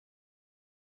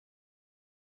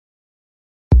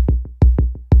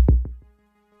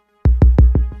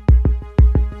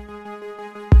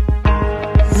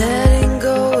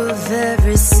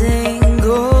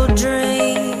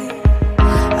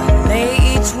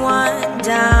run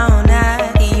down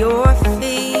at your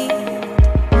feet.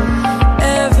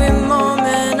 Every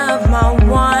moment of my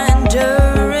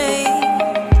wandering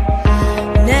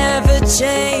never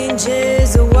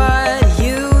changes what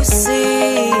you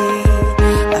see.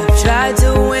 I've tried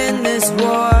to win this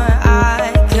war,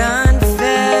 I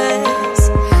confess.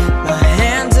 My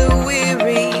hands are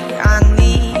weary, I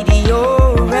need your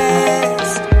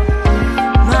rest.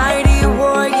 Mighty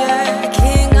warrior,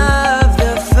 king of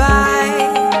the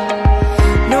fight.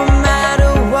 No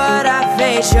matter what I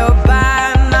face, you're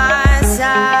by my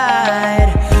side.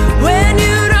 When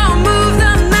you don't move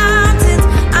the mountains,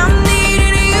 I'm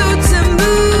needing you to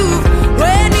move.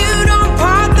 When you don't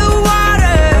part the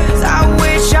waters, I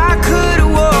wish I could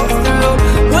walk through.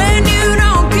 When you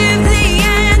don't give the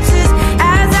answers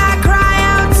as I cry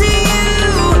out to you,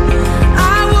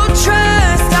 I will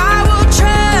trust, I will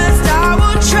trust, I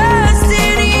will trust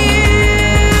in you.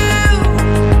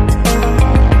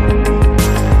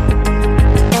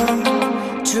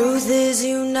 Truth is,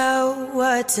 you know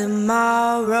what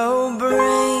tomorrow brings.